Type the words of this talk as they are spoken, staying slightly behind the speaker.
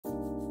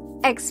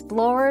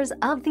Explorers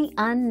of the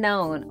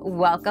unknown,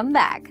 welcome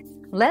back.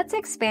 Let's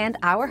expand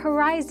our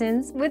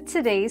horizons with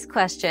today's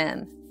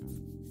question.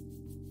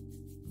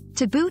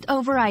 To boot,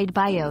 override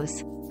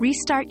BIOS,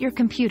 restart your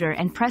computer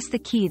and press the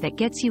key that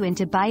gets you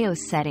into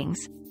BIOS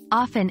settings,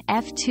 often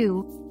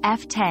F2,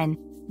 F10,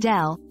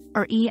 Del,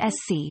 or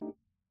ESC.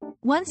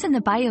 Once in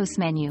the BIOS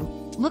menu,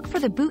 look for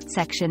the boot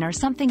section or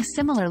something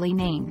similarly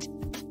named.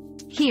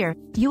 Here,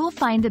 you will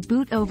find the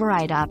boot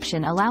override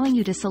option, allowing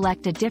you to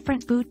select a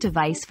different boot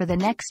device for the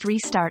next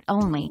restart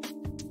only.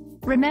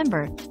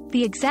 Remember,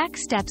 the exact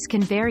steps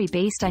can vary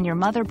based on your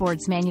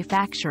motherboard's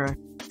manufacturer,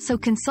 so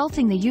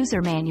consulting the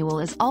user manual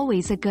is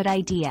always a good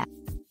idea.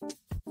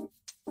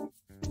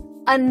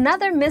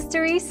 Another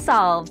mystery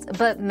solved,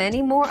 but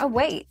many more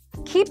await.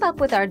 Keep up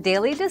with our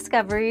daily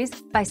discoveries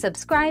by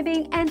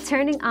subscribing and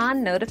turning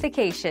on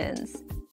notifications.